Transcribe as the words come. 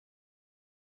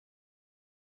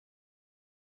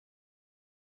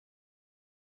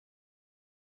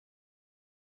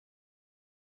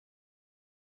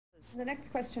The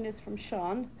next question is from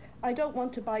Sean. I don't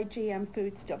want to buy GM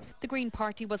foodstuffs. The Green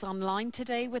Party was online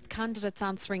today with candidates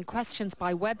answering questions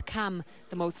by webcam,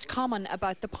 the most common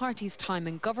about the party's time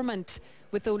in government.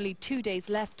 With only 2 days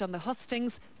left on the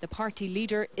hustings, the party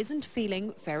leader isn't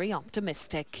feeling very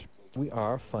optimistic. We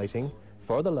are fighting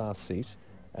for the last seat,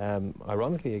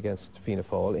 ironically against Fianna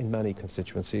Fáil in many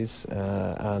constituencies,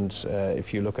 and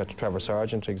if you look at Trevor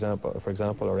Sargent, for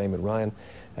example, or Eamon Ryan,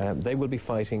 they will be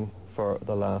fighting for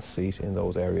the last seat in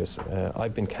those areas.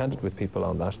 I've been candid with people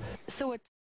on that.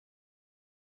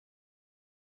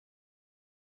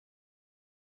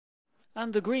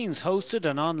 And the Greens hosted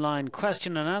an online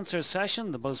question and answer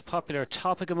session. The most popular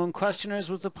topic among questioners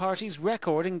was the party's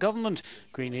record in government.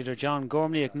 Green leader John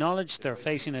Gormley acknowledged they're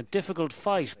facing a difficult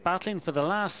fight, battling for the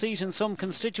last seat in some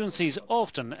constituencies,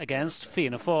 often against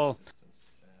Fianna Fáil.